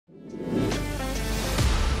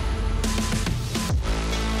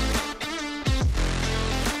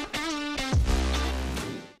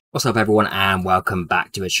What's up everyone and welcome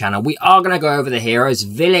back to the channel. We are going to go over the heroes,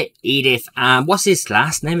 Villette, Edith, and what's his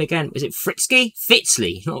last name again? Is it Fritzky?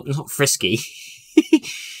 Fitzley, not Frisky.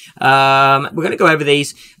 We're going to go over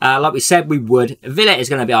these, like we said we would. Villette is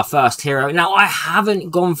going to be our first hero. Now, I haven't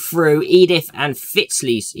gone through Edith and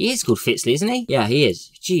Fitzley's. He is called Fitzley, isn't he? Yeah, he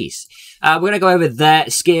is. Jeez. We're going to go over their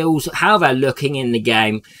skills, how they're looking in the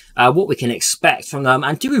game, what we can expect from them,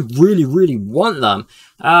 and do we really want them?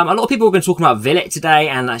 A lot of people have been talking about Villette today,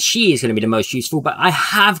 and she is going to be the most useful, but I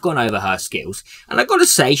have gone over her skills, and I've got to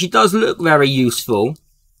say, she does look very useful,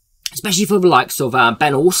 especially for the likes of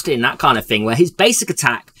Ben Austin, that kind of thing, where his basic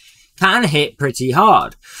attack can hit pretty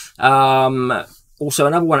hard. Also,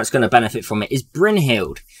 another one that's going to benefit from it is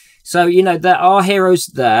Brynhild. So, you know, there are heroes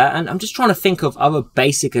there, and I'm just trying to think of other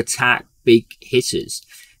basic attack big hitters.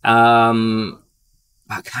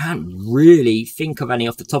 I can't really think of any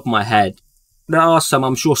off the top of my head. There are some,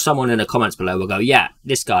 I'm sure someone in the comments below will go, yeah,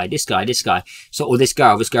 this guy. So, or this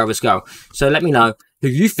girl. So let me know who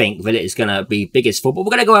you think Villette is going to be biggest for. But we're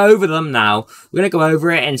going to go over them now. We're going to go over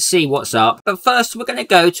it and see what's up. But first, we're going to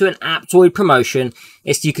go to an Aptoid promotion.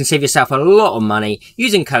 You can save yourself a lot of money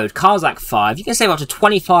using code CARZAC5. You can save up to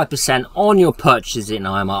 25% on your purchases in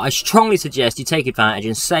IMR. I strongly suggest you take advantage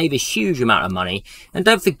and save a huge amount of money. And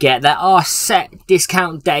don't forget, there are set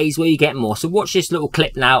discount days where you get more. So watch this little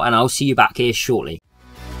clip now and I'll see you back here shortly.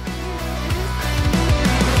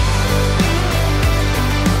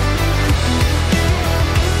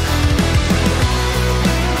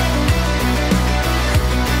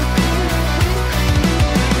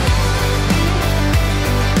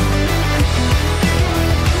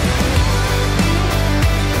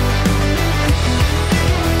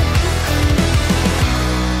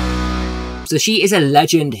 So she is a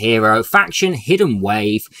legend hero, faction Hidden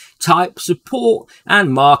Wave, type support,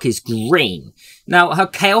 and mark is green. Now, her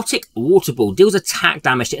chaotic water ball deals attack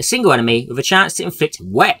damage to a single enemy with a chance to inflict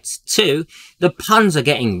wet too. The puns are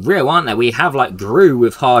getting real, aren't they? We have like Gru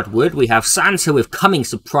with hardwood, we have Santa with coming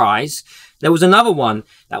surprise. There was another one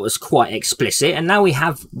that was quite explicit, and now we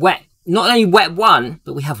have wet. Not only wet 1,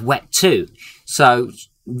 but we have wet 2. So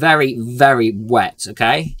very wet,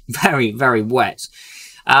 okay? Very wet.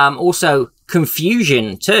 Also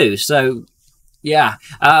confusion too. So yeah,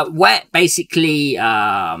 wet basically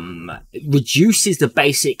reduces the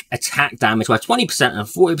basic attack damage by 20% and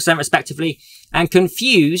 40% respectively, and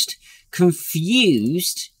confused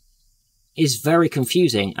is very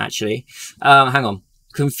confusing actually. Hang on.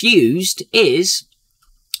 Confused is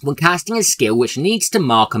when casting a skill which needs to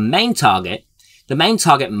mark a main target. The main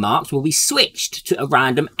target marked will be switched to a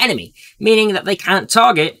random enemy, meaning that they can't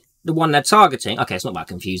target the one they're targeting. Okay, it's not that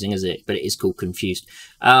confusing, is it? But it is called confused.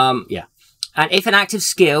 Yeah. And if an active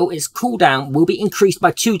skill, its cooldown will be increased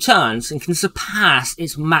by 2 turns and can surpass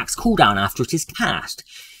its max cooldown after it is cast.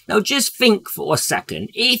 Now, just think for a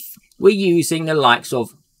second. If we're using the likes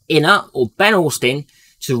of Inner or Ben Austin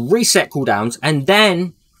to reset cooldowns, and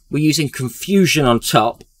then we're using confusion on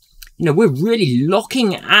top, you know, we're really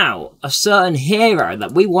locking out a certain hero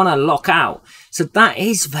that we want to lock out. So that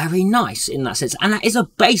is very nice in that sense. And that is a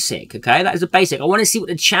basic, okay? That is a basic. I want to see what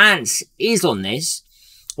the chance is on this.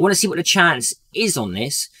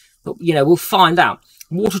 But, you know, we'll find out.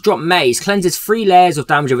 Water Drop Maze cleanses 3 layers of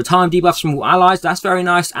damage over time, debuffs from all allies. That's very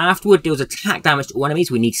nice. Afterward, deals attack damage to all enemies.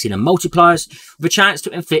 We need to see the multipliers with a chance to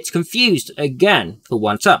inflict confused again for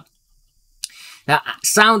 1 turn. Now,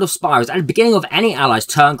 Sound of Spirals. At the beginning of any ally's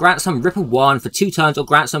turn, grant some Ripple 1 for 2 turns or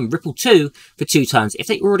grant some Ripple 2 for 2 turns if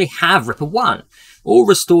they already have Ripple 1. Or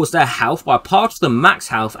restores their health by part of the max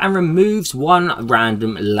health and removes 1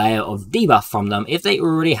 random layer of debuff from them if they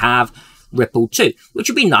already have Ripple 2. Which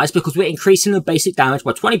would be nice because we're increasing the basic damage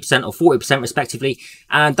by 20% or 40% respectively.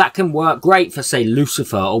 And that can work great for, say,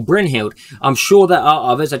 Lucifer or Brynhild. I'm sure there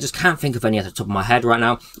are others. I just can't think of any at the top of my head right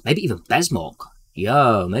now. Maybe even Besmok.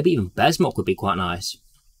 Yo, maybe even Besmok would be quite nice.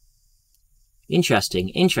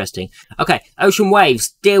 Interesting. Okay, Ocean Waves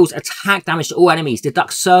deals attack damage to all enemies,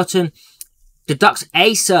 deducts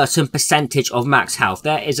a certain percentage of max health.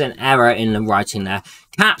 There is an error in the writing there.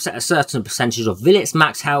 Caps at a certain percentage of Villette's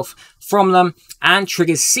max health from them, and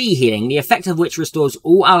triggers Sea Healing, the effect of which restores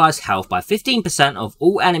all allies' health by 15% of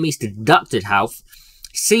all enemies' deducted health.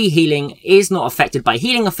 Sea Healing is not affected by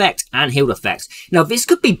healing effect and healed effects. Now, this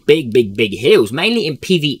could be big heals, mainly in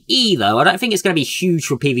PvE though. I don't think it's going to be huge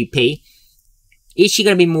for PvP. Is she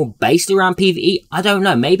going to be more based around PvE? I don't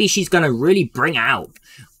know. Maybe she's going to really bring out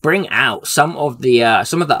some of the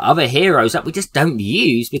other heroes that we just don't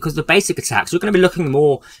use because the basic attacks. We're going to be looking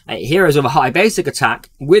more at heroes of a high basic attack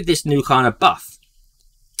with this new kind of buff.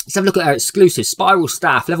 Let's have a look at her exclusive Spiral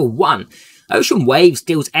Staff, level 1. Ocean Waves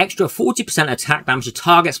deals extra 40% attack damage to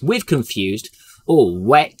targets with Confused or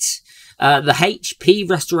Wet. The HP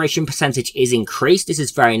restoration percentage is increased. This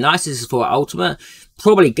is very nice. This is for her ultimate.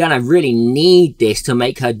 Probably gonna really need this to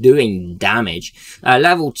make her doing damage.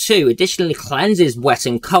 Level 2 additionally cleanses Wet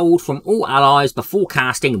and Cold from all allies before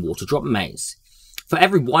casting Water Drop Maze. For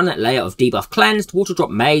every one layer of debuff cleansed, Water Drop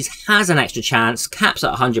Maze has an extra chance, caps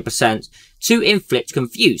at 100%, to inflict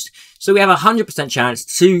Confused. So we have a 100% chance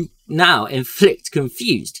to now inflict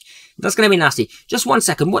Confused. That's going to be nasty. Just 1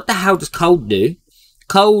 second. What the hell does Cold do?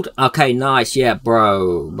 Cold, okay, nice, yeah,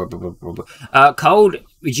 bro. Cold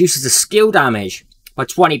reduces the skill damage by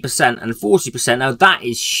 20% and 40%. Now that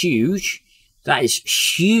is huge. That is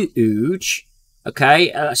huge.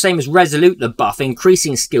 Okay, same as Resolute, the buff,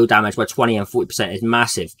 increasing skill damage by 20 and 40% is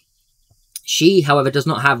massive. She, however, does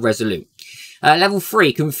not have Resolute. Level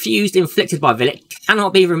 3, Confused inflicted by Villette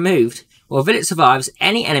cannot be removed. While Villette survives,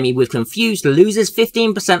 any enemy with Confused loses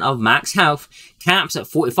 15% of max health, caps at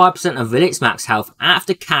 45% of Villette's max health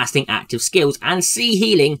after casting active skills, and Sea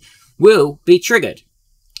Healing will be triggered.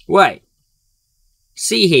 Wait.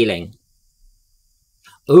 Sea Healing.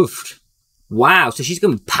 Oof. Wow, so she's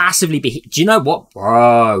going to passively be... Do you know what?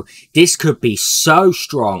 Bro, this could be so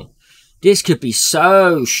strong. This could be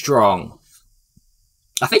so strong.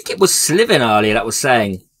 I think it was Slivin earlier that was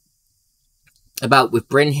saying about with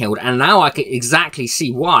Brynhild, and now I can exactly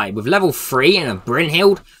see why. With level 3 and a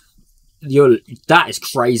Brynhild, that is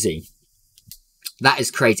crazy. That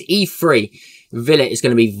is crazy. E3, Villette is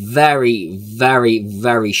going to be very, very,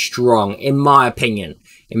 very strong, in my opinion.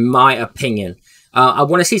 In my opinion. I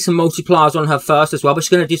want to see some multipliers on her first as well, but she's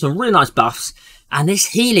going to do some really nice buffs. And this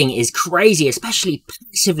healing is crazy, especially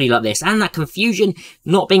passively like this. And that confusion,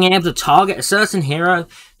 not being able to target a certain hero,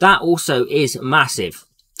 that also is massive.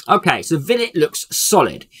 Okay, so Villette looks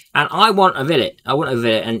solid. And I want a Villette. I want a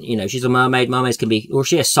Villette. And, you know, she's a mermaid. Mermaids can be... Or is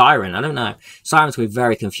she a siren? I don't know. Sirens can be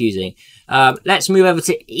very confusing. Let's move over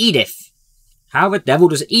to Edith. How the devil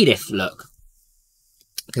does Edith look?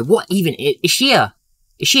 Okay, what even... Is she a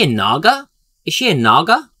Naga? Is she a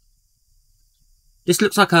Naga? This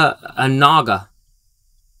looks like a Naga.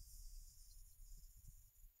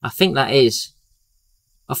 I think that is.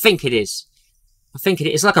 I think it is. I think it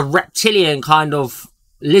is. It's like a reptilian kind of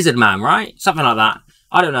lizard man, right? Something like that.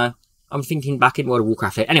 I don't know. I'm thinking back in World of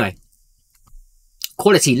Warcraft here. Anyway.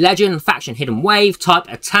 Quality Legend, Faction Hidden Wave, Type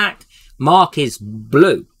Attack, Mark is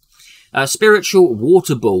Blue. Spiritual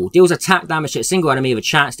Water Ball. Deals attack damage to a single enemy with a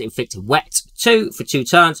chance to inflict Wet 2 for 2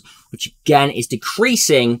 turns, which again is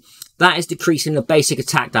decreasing. That is decreasing the basic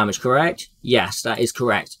attack damage, correct? Yes, that is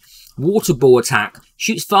correct. Water Ball attack.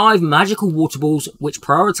 Shoots 5 magical water balls which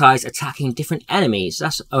prioritize attacking different enemies.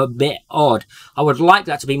 That's a bit odd. I would like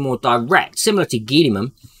that to be more direct, similar to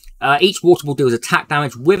Guilliman. Each water ball deals attack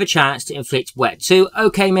damage with a chance to inflict Wet 2.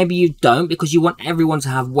 Okay, maybe you don't because you want everyone to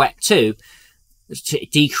have Wet 2 to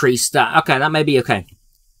decrease that. Okay, that may be okay.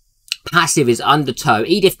 Passive is Undertow.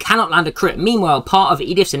 Edith cannot land a crit. Meanwhile, part of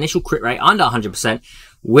Edith's initial crit rate under 100%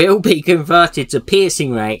 will be converted to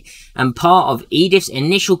piercing rate, and part of Edith's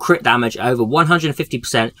initial crit damage over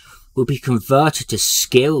 150% will be converted to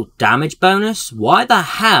skill damage bonus. Why the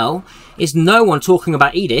hell is no one talking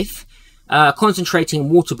about Edith? Concentrating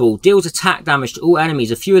Water Ball deals attack damage to all enemies.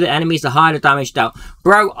 The fewer the enemies, the higher the damage dealt.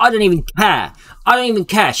 Bro, I don't even care. I don't even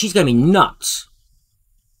care. She's going to be nuts.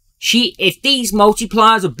 If these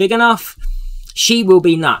multipliers are big enough, she will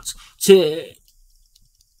be nuts.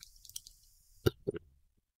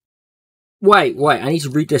 Wait, I need to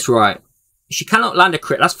read this right. She cannot land a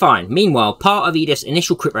crit, that's fine. Meanwhile, part of Edith's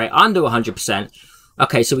initial crit rate under 100%.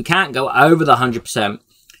 Okay, so we can't go over the 100%,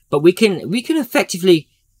 but we can effectively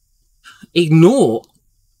ignore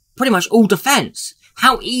pretty much all defense.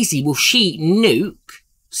 How easy will she nuke,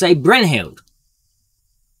 say, Brynhild?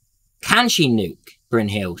 Can she nuke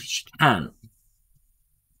Brynhild? She can.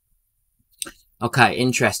 Okay,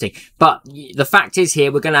 interesting. But the fact is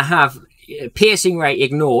here, we're going to have piercing rate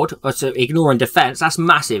ignored, or so ignoring defense. That's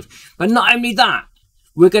massive. But not only that,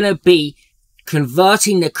 we're going to be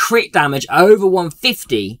converting the crit damage over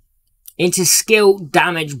 150 into skill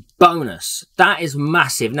damage bonus. That is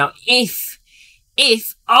massive. Now, if,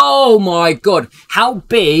 oh my god, how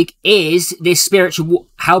big is this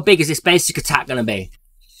how big is this basic attack going to be?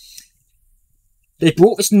 They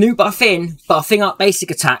brought this new buff in, buffing up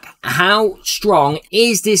basic attack. How strong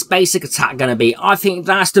is this basic attack going to be? I think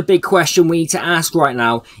that's the big question we need to ask right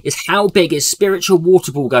now, is how big is Spiritual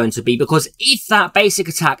Water Ball going to be? Because if that basic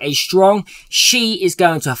attack is strong, she is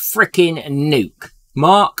going to frickin' nuke.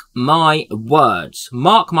 Mark my words.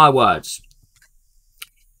 Mark my words.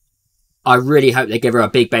 I really hope they give her a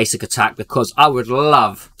big basic attack, because I would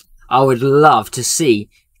love I would love to see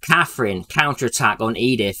Catherine counterattack on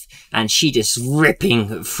Edith and she just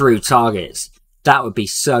ripping through targets. That would be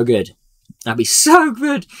so good. That'd be so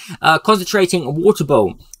good. Concentrating Water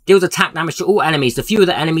Ball. Deals attack damage to all enemies. The fewer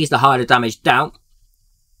the enemies, the higher the damage dealt.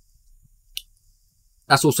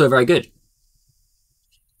 That's also very good.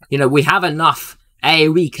 You know, we have enough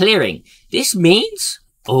AoE clearing. This means...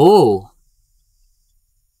 Oh.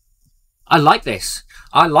 I like this.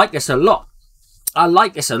 I like this a lot. I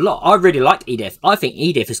like this a lot. I really like Edith. I think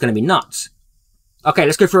Edith is going to be nuts. Okay,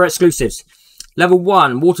 let's go through our exclusives. Level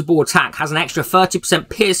 1, Water Ball attack has an extra 30%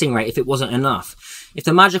 piercing rate if it wasn't enough. If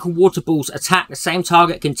the magical water balls attack the same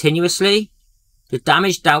target continuously, the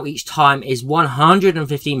damage dealt each time is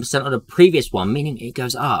 115% of the previous one, meaning it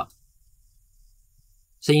goes up.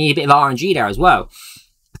 So you need a bit of RNG there as well.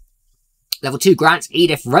 Level 2 grants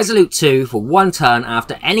Edith Resolute 2 for 1 turn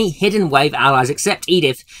after any hidden wave allies except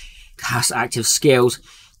Edith cast active skills.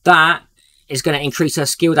 That is going to increase her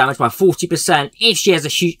skill damage by 40% if she has a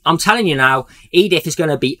shoot. I'm telling you now, Edith is going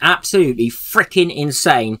to be absolutely freaking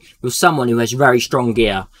insane with someone who has very strong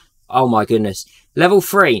gear. Oh my goodness. Level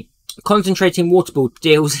 3, Concentrating Water Ball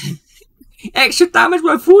deals extra damage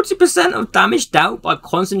by 40% of damage dealt by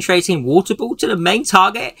concentrating Water Ball to the main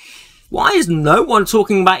target. Why is no one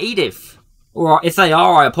talking about Edith? Or if they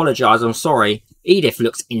are, I apologise, I'm sorry. Edith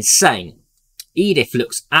looks insane. Edith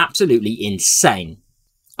looks absolutely insane.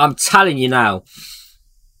 I'm telling you now.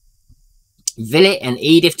 Villette and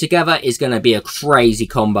Edith together is going to be a crazy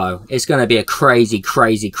combo. It's going to be a crazy,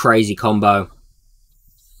 crazy, crazy combo.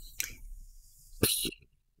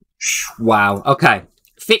 Wow. Okay.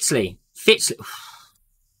 Fitzley.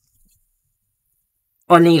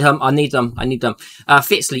 I need them.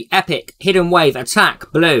 Fitzley, epic, hidden wave,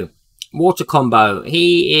 attack, blue. Water combo.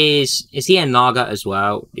 Is he a Naga as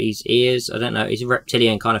well? These ears, I don't know. He's a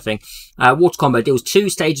reptilian kind of thing. Water combo deals 2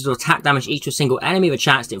 stages of attack damage each to a single enemy with a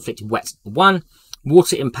chance to inflict wet 1.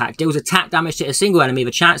 Water impact deals attack damage to a single enemy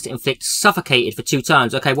with a chance to inflict suffocated for 2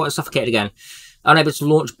 turns. Okay, what is suffocated again? Unable to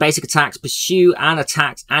launch basic attacks, pursue and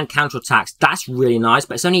attacks and counter attacks. That's really nice,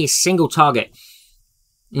 but it's only a single target.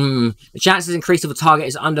 The chances increase if a target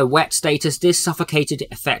is under wet status. This suffocated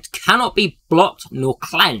effect cannot be blocked nor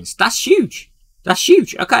cleansed. That's huge. That's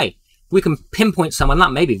huge. Okay. We can pinpoint someone.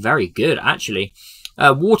 That may be very good, actually.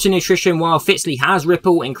 Water nutrition, while Fitzley has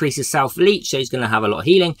Ripple, increases self-leech, so he's going to have a lot of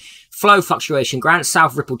healing. Flow fluctuation grants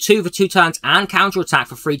self-Ripple 2 for 2 turns and counter-attack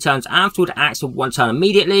for 3 turns afterward. Acts for 1 turn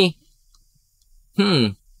immediately.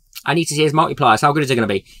 I need to see his multipliers. How good is it going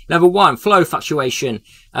to be? Level 1, Flow Fluctuation.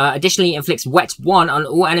 Additionally, inflicts Wet 1 on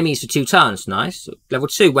all enemies for 2 turns. Nice. Level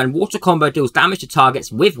 2, when Water Combo deals damage to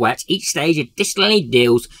targets with Wet, each stage additionally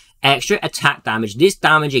deals extra attack damage. This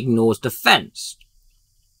damage ignores defense.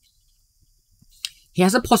 He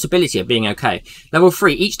has a possibility of being okay. Level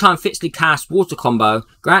 3, each time Fitzley casts Water Combo,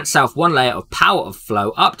 grants self 1 layer of Power of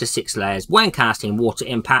Flow up to 6 layers. When casting Water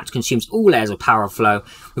Impact, consumes all layers of Power of Flow,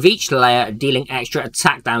 with each layer dealing extra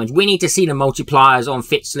attack damage. We need to see the multipliers on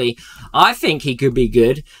Fitzley. I think he could be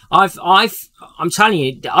good. I'm telling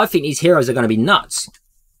you, I think these heroes are going to be nuts.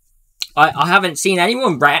 I haven't seen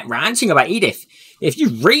anyone ranting about Edith. If you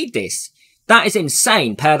read this, that is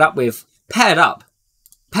insane. Paired up with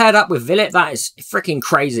Villette, that is freaking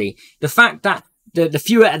crazy. The fact that the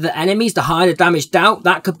fewer the enemies, the higher the damage dealt,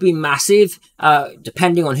 that could be massive,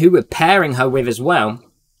 depending on who we're pairing her with as well.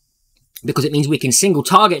 Because it means we can single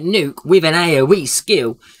target nuke with an AoE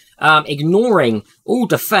skill, ignoring all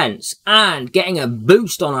defense and getting a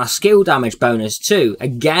boost on our skill damage bonus too.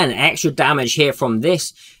 Again, extra damage here from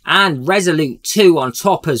this, and Resolute 2 on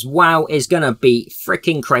top as well is going to be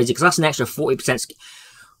freaking crazy, because that's an extra 40%.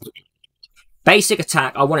 Basic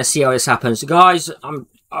attack, I want to see how this happens. Guys,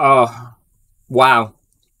 wow.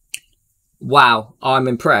 Wow, I'm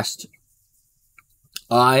impressed.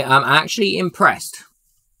 I am actually impressed.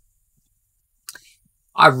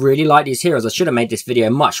 I really like these heroes. I should have made this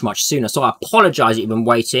video much, much sooner. So I apologise that you've been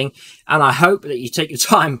waiting. And I hope that you take your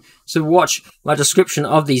time to watch my description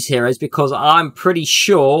of these heroes, because I'm pretty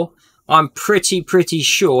sure... I'm pretty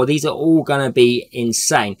sure these are all going to be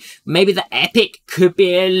insane. Maybe the epic could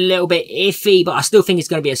be a little bit iffy, but I still think it's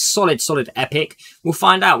going to be a solid epic. We'll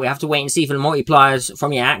find out. We have to wait and see for the multipliers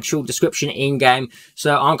from the actual description in-game.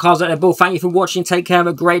 So I'm Carl Bull. Thank you for watching. Take care. Have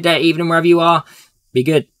a great day, evening, wherever you are. Be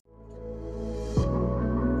good.